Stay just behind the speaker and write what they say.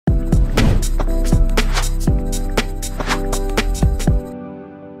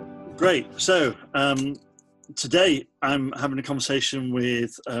Great. So today I'm having a conversation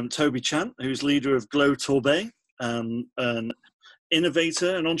with Toby Chant, who's leader of Glow Torbay, an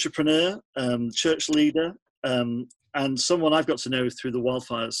innovator, an entrepreneur, church leader, and someone I've got to know through the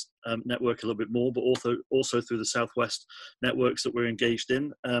Wildfires network a little bit more, but also through the Southwest networks that we're engaged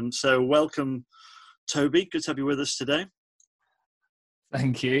in. So welcome, Toby. Good to have you with us today.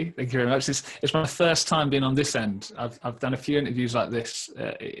 Thank you. Thank you very much. It's my first time being on this end. I've done a few interviews like this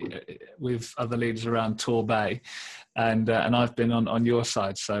with other leaders around Torbay, and I've been on your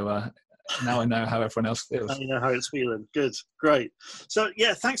side. So now I know how everyone else feels. I know how it's feeling. Good, great. So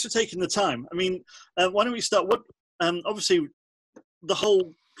yeah, thanks for taking the time. I mean, why don't we start? Obviously, the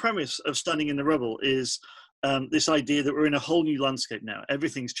whole premise of Standing in the Rubble is this idea that we're in a whole new landscape now.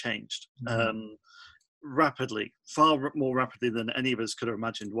 Everything's changed. Rapidly, far more rapidly than any of us could have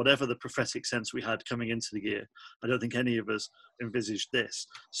imagined. Whatever the prophetic sense we had coming into the year, I don't think any of us envisaged this.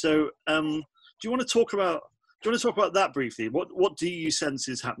 So, do you want to talk about that briefly? What do you sense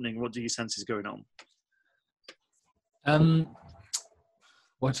is happening? What do you sense is going on?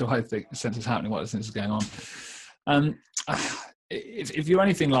 What do I think sense is happening? What sense is going on? If you're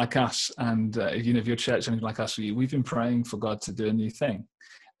anything like us, and if your church is anything like us, we've been praying for God to do a new thing.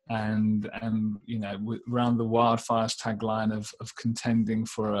 And around the Wildfires tagline of contending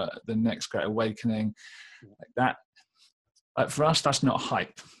for the next great awakening, like that, for us, that's not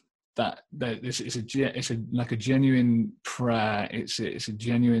hype. It's a genuine prayer. It's a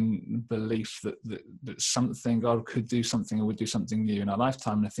genuine belief that something, God could do something or would do something new in our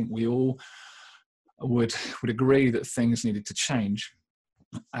lifetime. And I think we all would agree that things needed to change.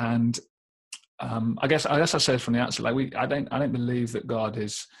 And I guess I said from the outset, I don't believe that God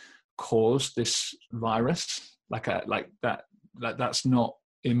has caused this virus, that's not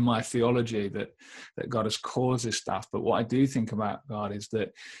in my theology, that God has caused this stuff. But what I do think about God is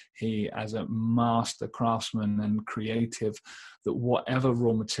that He, as a master craftsman and creative, that whatever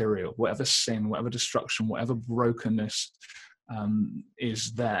raw material, whatever sin, whatever destruction, whatever brokenness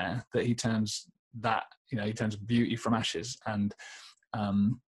is there, that He turns beauty from ashes. And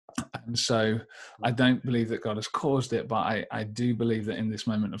so I don't believe that God has caused it, but I do believe that in this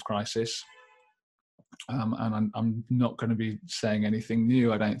moment of crisis, and I'm not going to be saying anything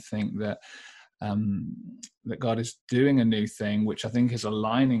new. I don't think that God is doing a new thing, which I think is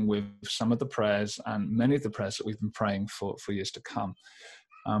aligning with some of the prayers and many of the prayers that we've been praying for years to come.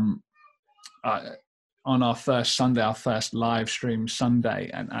 On our first Sunday, our first live stream Sunday,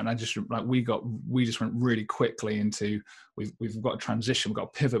 and I just we just went really quickly into we've got to transition, we've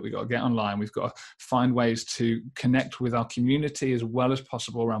got to pivot, we've got to get online, we've got to find ways to connect with our community as well as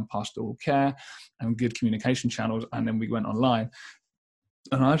possible around pastoral care and good communication channels. And then we went online,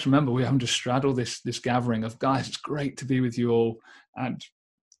 and I just remember we having to straddle this gathering of guys. It's great to be with you all, and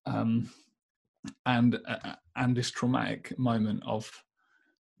this traumatic moment of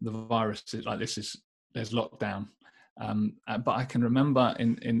the virus. There's lockdown, but I can remember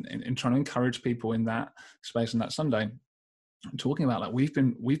in trying to encourage people in that space on that Sunday, talking about we've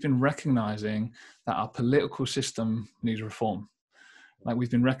been recognizing that our political system needs reform. We've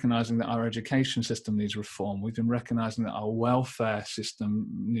been recognizing that our education system needs reform. We've been recognizing that our welfare system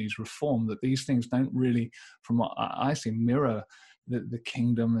needs reform. That these things don't really, from what I see, mirror the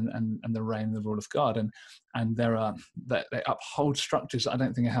kingdom and the reign and the rule of God, and they uphold structures that I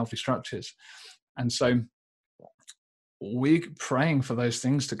don't think are healthy structures. And so we're praying for those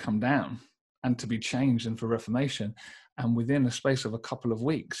things to come down and to be changed and for reformation. And within a space of a couple of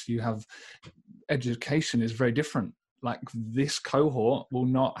weeks, you have education is very different. This cohort will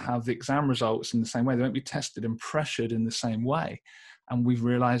not have the exam results in the same way. They won't be tested and pressured in the same way. And we've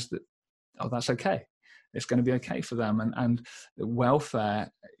realized that, that's okay. It's going to be okay for them. And the welfare,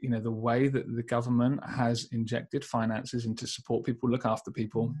 the way that the government has injected finances into support people, look after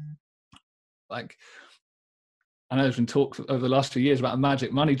people. I know there's been talk over the last few years about a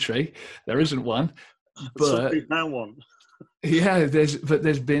magic money tree. There isn't one, but now one. Yeah, there's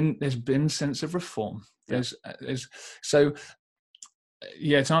been sense of reform. To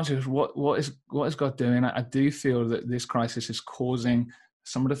answer what is God doing? I do feel that this crisis is causing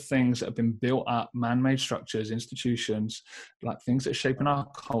some of the things that have been built up, man-made structures, institutions, things that are shaping our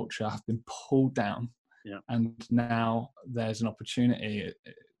culture, have been pulled down. Yeah. And now there's an opportunity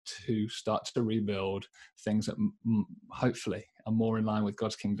to start to rebuild things that hopefully are more in line with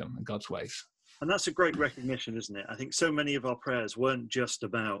God's kingdom and God's ways. And that's a great recognition, isn't it? I think so many of our prayers weren't just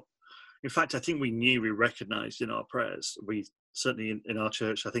about, in fact, I think we recognized in our prayers, we certainly in our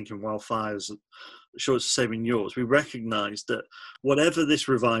church, I think in Wildfires, I'm sure it's the same in yours, we recognized that whatever this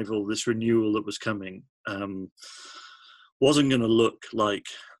revival, this renewal that was coming, wasn't going to look like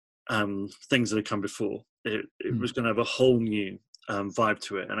things that had come before. It was going to have a whole new vibe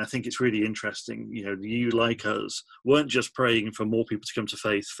to it. And I think it's really interesting. You know, you, like us, weren't just praying for more people to come to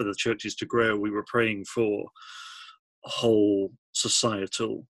faith, for the churches to grow. We were praying for a whole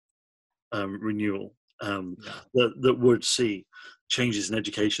societal renewal that would see changes in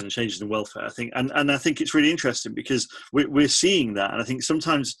education and changes in welfare. I think, and I think it's really interesting because we're seeing that. And I think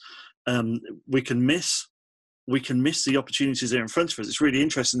sometimes we can miss the opportunities there in front of us. It's really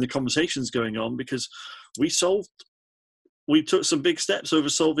interesting, the conversations going on, because we took some big steps over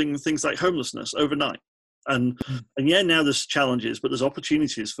solving things like homelessness overnight. And yeah, now there's challenges, but there's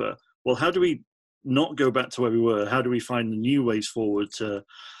opportunities for, well, how do we not go back to where we were? How do we find the new ways forward?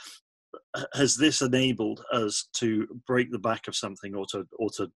 Has this enabled us to break the back of something, or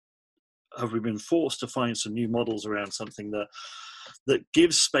to have we been forced to find some new models around something that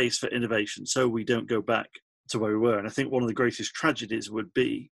gives space for innovation, so we don't go back to where we were? And I think one of the greatest tragedies would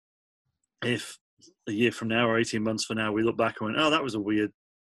be if a year from now or 18 months from now we look back and went, oh, that was a weird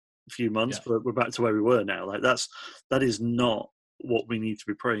few months, but we're back to where we were now. Like that is not what we need to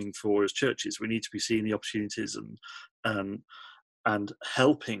be praying for as churches. We need to be seeing the opportunities and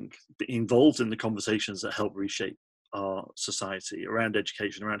helping, be involved in the conversations that help reshape our society around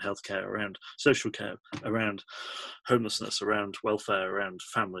education, around healthcare, around social care, around homelessness, around welfare, around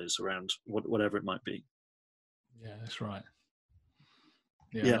families, around whatever it might be. Yeah, that's right.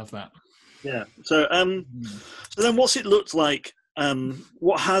 Yeah, I love that. Yeah. So then what's it looked like?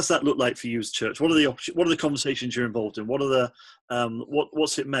 What has that looked like for you as church? What are the conversations you're involved in? What are the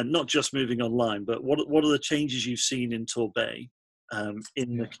what's it meant? Not just moving online, but what are the changes you've seen in Torbay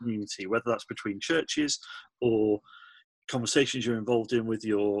in the community, whether that's between churches or conversations you're involved in with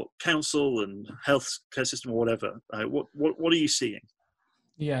your council and health care system or whatever? What are you seeing?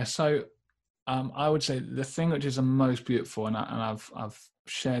 Yeah, so I would say the thing which is the most beautiful, and I've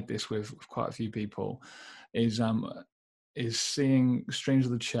shared this with quite a few people, is seeing streams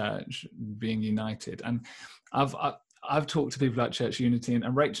of the church being united. And I've talked to people about church unity,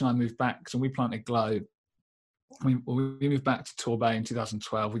 and Rachel and I moved back, so we planted Glow. We moved back to Torbay in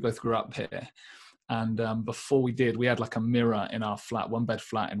 2012. We both grew up here. And before we did, we had like a mirror in our flat, one bed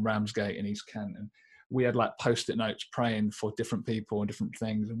flat in Ramsgate in East Kent. And we had like post-it notes praying for different people and different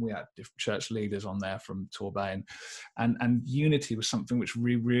things. And we had different church leaders on there from Torbay. And unity was something which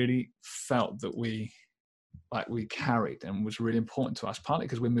we really felt that we carried and was really important to us, partly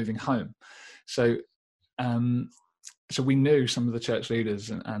because we're moving home. So we knew some of the church leaders,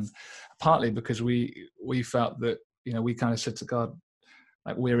 and partly because we felt that, you know, we kind of said to God,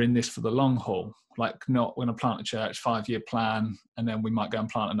 like, we're in this for the long haul. Like, not we're going to plant a church, 5-year plan, and then we might go and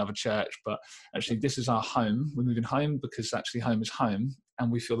plant another church. But actually, this is our home. We're moving home because actually home is home.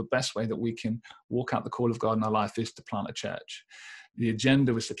 And we feel the best way that we can walk out the call of God in our life is to plant a church. The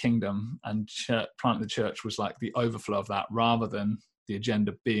agenda was the kingdom, and planting the church was like the overflow of that, rather than the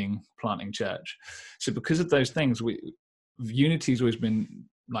agenda being planting church. So because of those things, unity's always been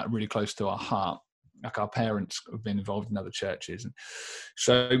like really close to our heart. Like, our parents have been involved in other churches. And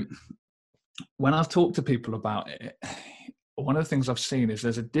so when I've talked to people about it, one of the things I've seen is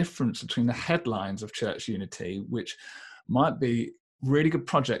there's a difference between the headlines of church unity, which might be really good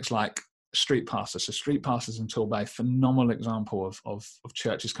projects like street pastors. So street pastors in Torbay, phenomenal example of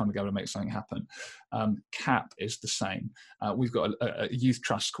churches coming together to make something happen. CAP is the same. We've got a youth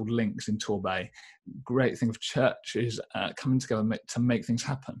trust called Links in Torbay. Great thing of churches coming together to make things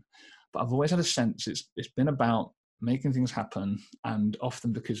happen. But I've always had a sense it's been about making things happen, and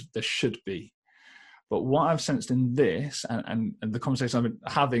often because there should be. But what I've sensed in this, and the conversation I've been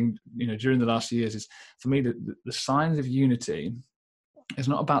having, you know, during the last years, is for me the signs of unity is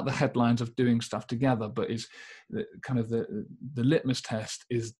not about the headlines of doing stuff together, but is the litmus test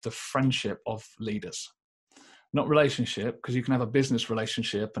is the friendship of leaders. Not relationship, because you can have a business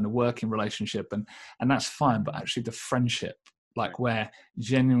relationship and a working relationship, and that's fine, but actually the friendship, like where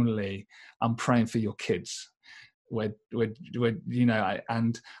genuinely I'm praying for your kids, where you know,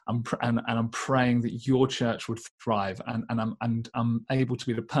 and I'm praying that your church would thrive, and I'm able to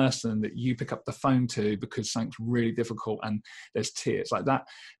be the person that you pick up the phone to because something's really difficult and there's tears. Like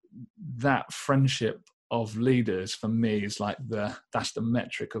that friendship of leaders for me is like that's the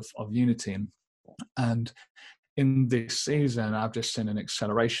metric of unity. And in this season, I've just seen an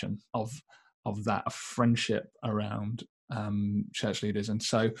acceleration of that, of friendship around church leaders. And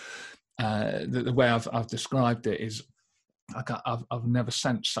so the way I've described it is I've never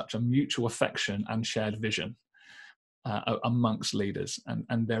sensed such a mutual affection and shared vision amongst leaders,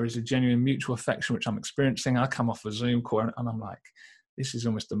 and there is a genuine mutual affection which I'm experiencing. I come off a Zoom call and I'm like, this is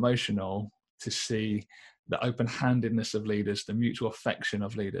almost emotional to see the open-handedness of leaders, the mutual affection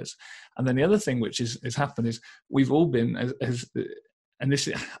of leaders. And then the other thing which has happened is we've all been, and this,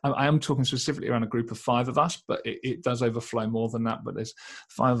 I am talking specifically around a group of 5 of us, but it does overflow more than that. But there's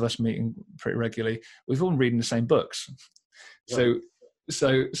 5 of us meeting pretty regularly. We've all been reading the same books. Right.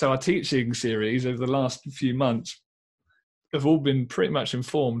 So our teaching series over the last few months have all been pretty much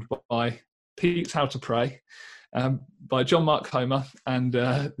informed by Pete's How to Pray, by John Mark Homer, and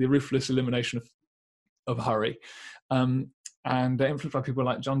the Ruthless Elimination of Hurry, and influenced by people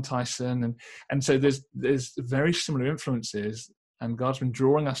like John Tyson, and so there's very similar influences, and God's been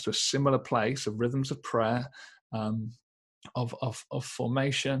drawing us to a similar place of rhythms of prayer, of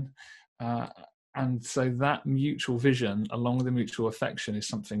formation, and so that mutual vision along with the mutual affection is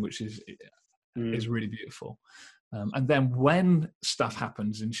something which is really beautiful. And then when stuff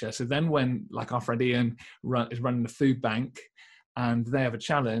happens in share, so then when, like, our friend Ian is running the food bank and they have a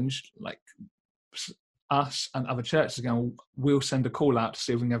challenge, like us and other churches are going, we'll send a call out to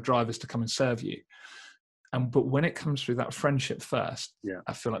see if we can have drivers to come and serve you. But when it comes through that friendship first,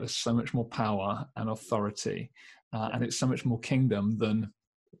 I feel like there's so much more power and authority, and it's so much more kingdom than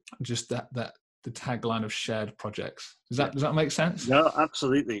just that the tagline of shared projects. Does that make sense? No,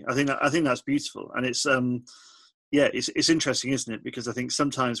 absolutely. I think that's beautiful, and it's it's interesting, isn't it? Because I think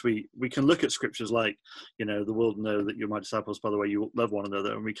sometimes we can look at scriptures like, the world know that you're my disciples by the way you love one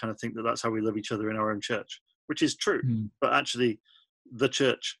another, and we kind of think that that's how we love each other in our own church, which is true. But actually, the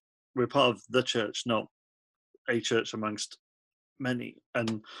church, we're part of the church, not a church amongst many,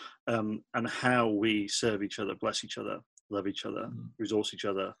 and how we serve each other, bless each other, love each other, resource each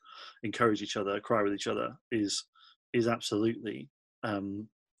other, encourage each other, cry with each other is absolutely, and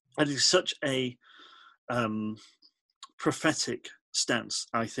it's such a prophetic stance,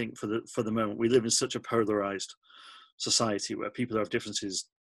 I think, for the moment. We live in such a polarized society where people who have differences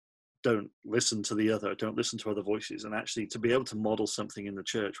don't listen to the other, don't listen to other voices, and actually to be able to model something in the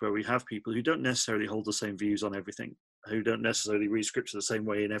church where we have people who don't necessarily hold the same views on everything, who don't necessarily read scripture the same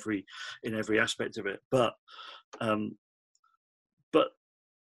way in every aspect of it, but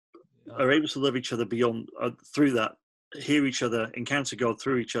are able to love each other beyond, through that, hear each other, encounter God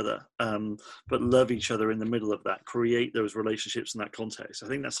through each other, but love each other in the middle of that, create those relationships in that context. I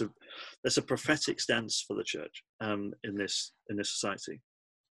think that's a prophetic stance for the church in this society.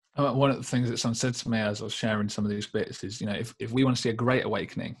 One of the things that someone said to me as I was sharing some of these bits is, if we want to see a great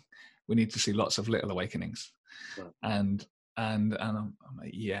awakening, we need to see lots of little awakenings. Right. And I'm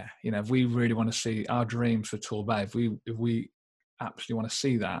like, if we really want to see our dreams for Torbay, if we absolutely want to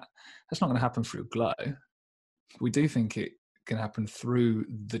see that, that's not going to happen through Glow. We do think it can happen through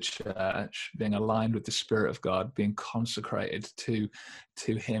the church being aligned with the Spirit of God, being consecrated to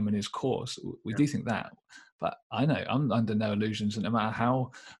Him and His cause. We do think that, but I know I'm under no illusions that no matter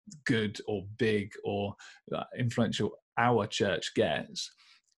how good or big or influential our church gets,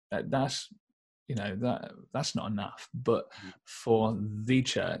 that's not enough. But for the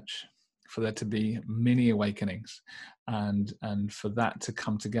church, for there to be many awakenings, and for that to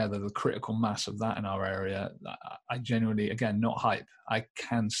come together, the critical mass of that in our area, I genuinely, again, not hype, I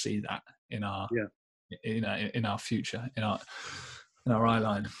can see that in our in our future, in our eye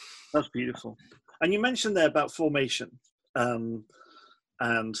line. That's beautiful. And you mentioned there about formation,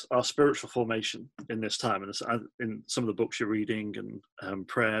 and our spiritual formation in this time, and in some of the books you're reading, and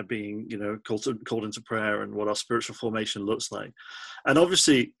prayer being, called into prayer, and what our spiritual formation looks like. And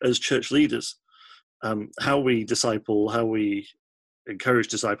obviously, as church leaders, how we disciple, how we encourage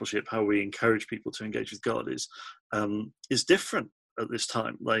discipleship, how we encourage people to engage with God is different at this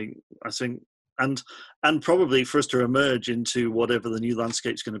time. Like, I think, and probably for us to emerge into whatever the new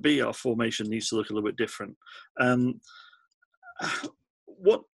landscape's going to be, our formation needs to look a little bit different.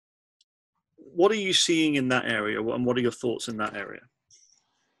 What are you seeing in that area, and what are your thoughts in that area?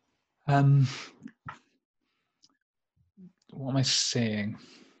 What am I seeing?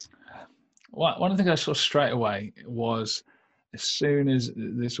 Well, one of the things I saw straight away was, as soon as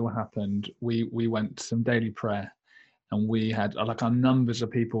this all happened, we went to some daily prayer, and we had like our numbers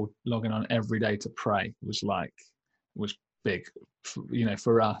of people logging on every day to pray was big,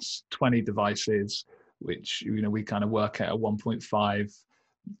 for us. 20 devices, which we kind of work at a 1.5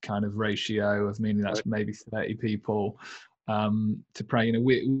 kind of ratio of, meaning that's maybe 30 people to pray.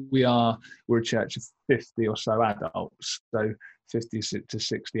 We're a church of 50 or so adults, so 50 to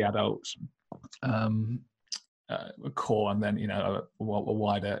 60 adults, a core, and then a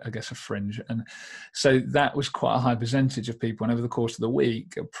wider, I guess, a fringe. And so that was quite a high percentage of people. And over the course of the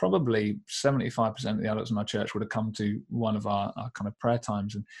week, probably 75% of the adults in our church would have come to one of our kind of prayer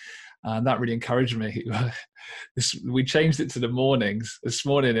times. And that really encouraged me. We changed it to the mornings. This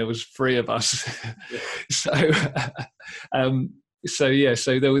morning it was 3 of us. So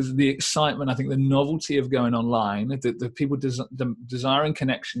there was the excitement, I think the novelty of going online, the people desiring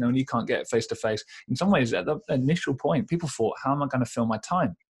connection when you can't get it face to face. In some ways, at the initial point, people thought, how am I going to fill my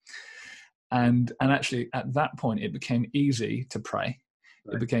time? And actually at that point, it became easy to pray.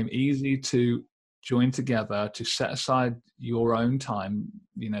 Right. It became easy to join together, to set aside your own time.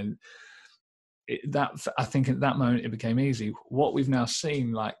 I think at that moment it became easy. What we've now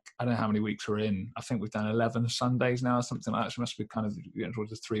seen, like, I don't know how many weeks we're in. I think we've done 11 Sundays now, something like that. So it must be kind of towards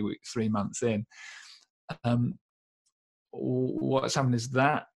the 3 months in. What's happened is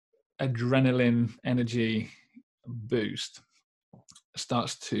that adrenaline energy boost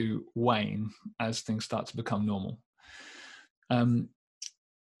starts to wane as things start to become normal.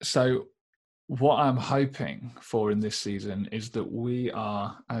 So what I'm hoping for in this season is that we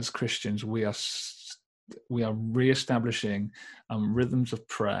are, as Christians, we are reestablishing rhythms of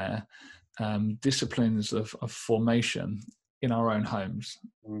prayer, disciplines of formation in our own homes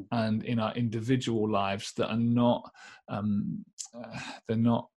and in our individual lives that are not they're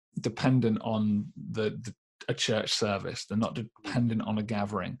not dependent on a church service. They're not dependent on a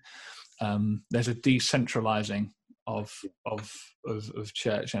gathering. There's a decentralizing of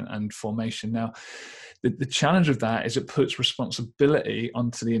church and formation. Now, the challenge of that is it puts responsibility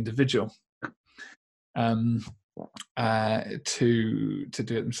onto the individual to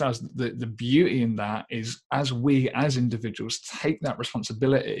do it themselves. The beauty in that is, as we as individuals take that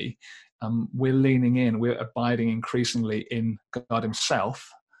responsibility, we're leaning in, we're abiding increasingly in God himself,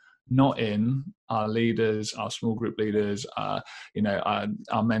 not in our leaders, our small group leaders, our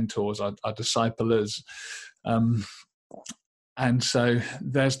mentors, our disciplers. And so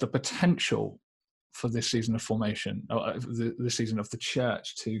there's the potential for this season of formation, or the season of the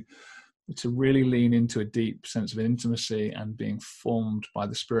church, to really lean into a deep sense of intimacy and being formed by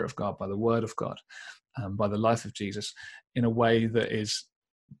the Spirit of God, by the Word of God, by the life of Jesus, in a way that is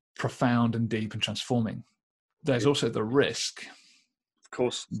profound and deep and transforming. There's also the risk, of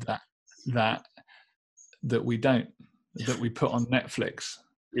course, that we don't, that we put on Netflix,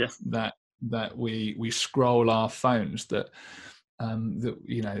 that we scroll our phones, that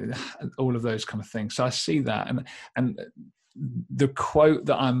all of those kind of things. So I see that, and the quote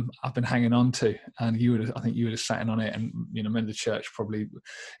that I've been hanging on to, and I think you would have sat in on it, and men of the church probably,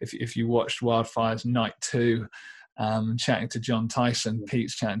 if you watched Wildfire's Night 2, chatting to John Tyson,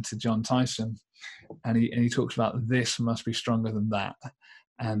 Pete's chatting to John Tyson, and he talks about this must be stronger than that,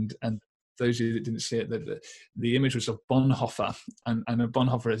 and those of you that didn't see it, the image was of Bonhoeffer, and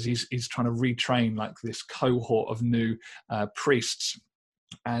Bonhoeffer is he's trying to retrain like this cohort of new priests,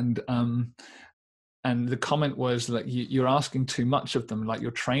 and the comment was that you're asking too much of them. Like,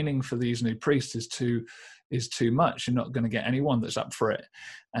 your training for these new priests is too much. You're not going to get anyone that's up for it.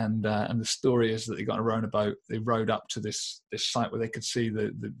 And the story is that they got on a rowing boat. They rowed up to this site where they could see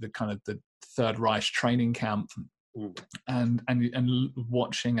the kind of the Third Reich training camp, and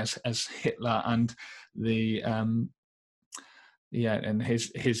watching as Hitler and and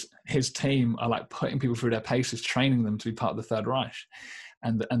his team are like putting people through their paces, training them to be part of the Third Reich.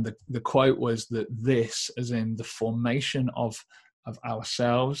 And the quote was that this, as in the formation of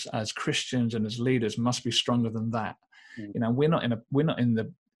ourselves as Christians and as leaders, must be stronger than that. We're not in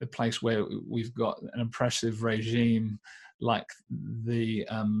the place where we've got an oppressive regime like the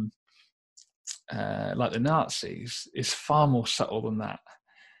Nazis. Is far more subtle than that,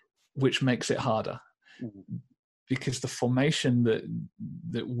 which makes it harder, because the formation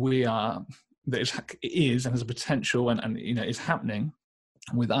that we are, that is and has a potential and is happening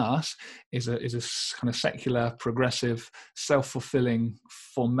with us, is a kind of secular, progressive, self-fulfilling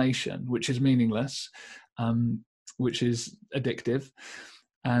formation, which is meaningless, which is addictive,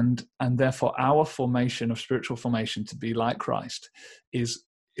 and therefore our formation of spiritual formation to be like Christ is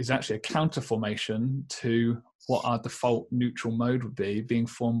actually a counter formation to what our default neutral mode would be, being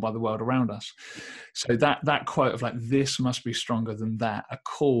formed by the world around us. So that quote of like, this must be stronger than that, a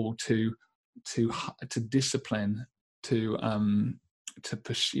call to discipline, to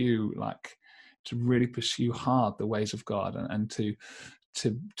pursue, like, to really pursue hard the ways of God, and to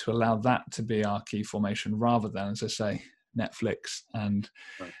allow that to be our key formation, rather than, as I say, Netflix and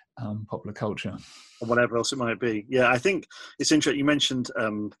Right. popular culture. Or whatever else it might be. Yeah, I think it's interesting. You mentioned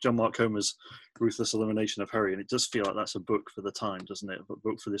John Mark Comer's Ruthless Elimination of Hurry, and it does feel like that's a book for the time, doesn't it? A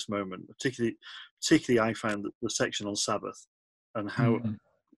book for this moment. Particularly I found the section on Sabbath and how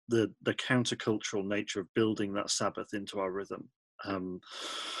the countercultural nature of building that Sabbath into our rhythm.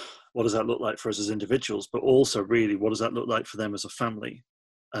 What does that look like for us as individuals, but also really what does that look like for them as a family?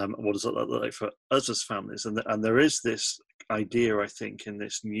 What does that look like for us as families? And there is this idea, I think, in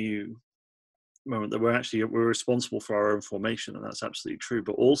this new moment that we're responsible for our own formation, and that's absolutely true,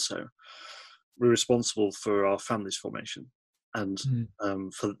 but also we're responsible for our family's formation, and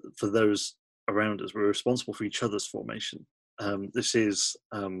for those around us, we're responsible for each other's formation. This is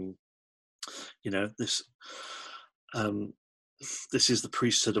this is the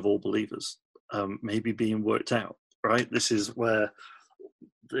priesthood of all believers, maybe being worked out, right? This is where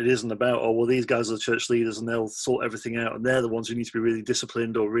it isn't about, oh, well, these guys are the church leaders and they'll sort everything out and they're the ones who need to be really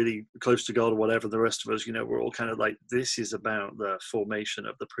disciplined or really close to God or whatever. The rest of us, we're all kind of like, this is about the formation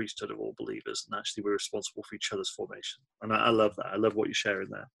of the priesthood of all believers, and actually we're responsible for each other's formation. And I love that. I love what you're sharing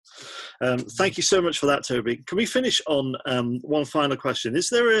there. Thank you so much for that, Toby. Can we finish on one final question? Is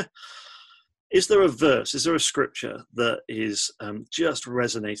there a verse, is there a scripture that is just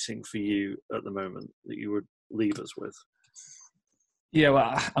resonating for you at the moment that you would leave us with? Yeah,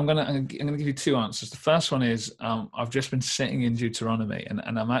 well, I'm gonna give you two answers. The first one is I've just been sitting in Deuteronomy,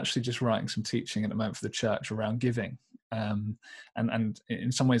 and I'm actually just writing some teaching at the moment for the church around giving. And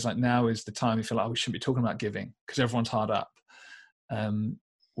in some ways, like now is the time you feel like we shouldn't be talking about giving because everyone's hard up.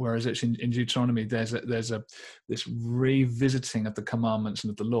 Whereas actually in Deuteronomy, there's this revisiting of the commandments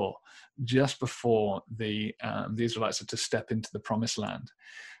and of the law just before the Israelites are to step into the promised land.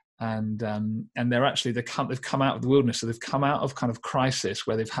 And they've come out of the wilderness, so they've come out of kind of crisis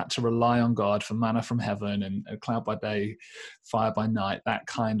where they've had to rely on God for manna from heaven and a cloud by day, fire by night, that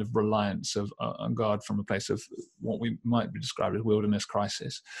kind of reliance on God from a place of what we might describe as wilderness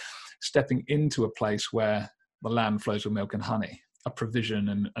crisis, stepping into a place where the land flows with milk and honey, a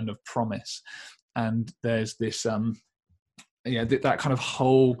provision and of promise. And there's this that kind of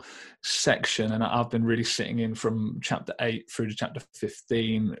whole section, and I've been really sitting in from chapter 8 through to chapter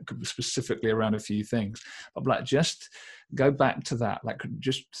 15, specifically around a few things. But like, just go back to that, like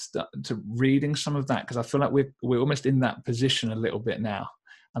just start to reading some of that, because I feel like we're almost in that position a little bit now.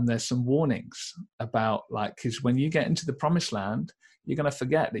 And there's some warnings about, like, because when you get into the promised land, you're going to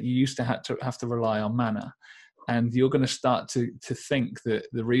forget that you used to have to rely on manna. And you're going to start to think that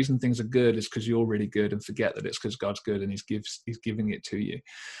the reason things are good is because you're really good, and forget that it's because God's good and He's giving it to you.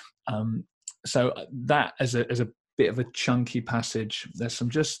 So that as a bit of a chunky passage, there's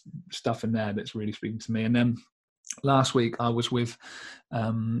some just stuff in there that's really speaking to me. And then last week I was with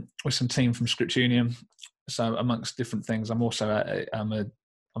some team from Scripture Union. So amongst different things, I'm also I'm a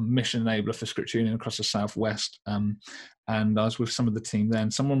mission enabler for Scripture Union across the Southwest. And I was with some of the team there,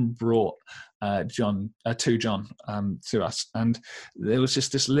 and someone brought John to us, and there was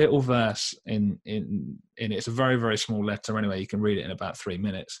just this little verse in it. It's a very, very small letter anyway. You can read it in about 3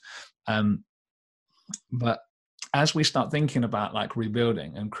 minutes. But as we start thinking about like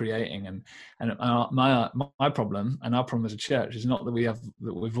rebuilding and creating, and my problem and our problem as a church is not that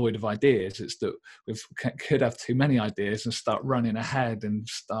we're void of ideas. It's that we could have too many ideas and start running ahead and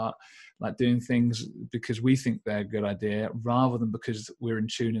start like doing things because we think they're a good idea, rather than because we're in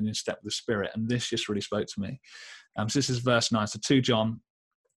tune and in step with the Spirit. And this just really spoke to me. So this is verse 9. So 2 John,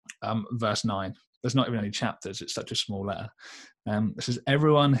 verse 9. There's not even any chapters. It's such a small letter. It says,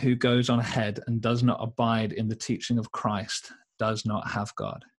 everyone who goes on ahead and does not abide in the teaching of Christ does not have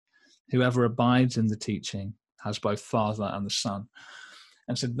God. Whoever abides in the teaching has both Father and the Son.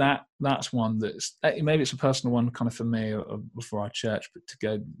 And so that's one that's, maybe it's a personal one kind of for me or for our church, but to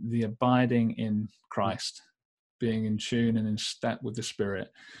go the abiding in Christ, being in tune and in step with the Spirit,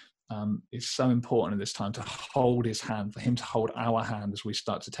 is so important at this time, to hold His hand, for Him to hold our hand as we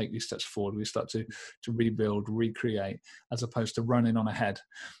start to take these steps forward. We start to rebuild, recreate, as opposed to running on ahead.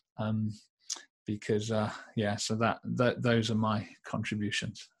 Because so those are my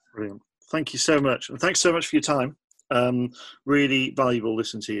contributions. Brilliant. Thank you so much, and thanks so much for your time. Really valuable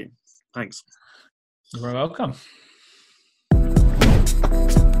listening to you. Thanks. You're very welcome.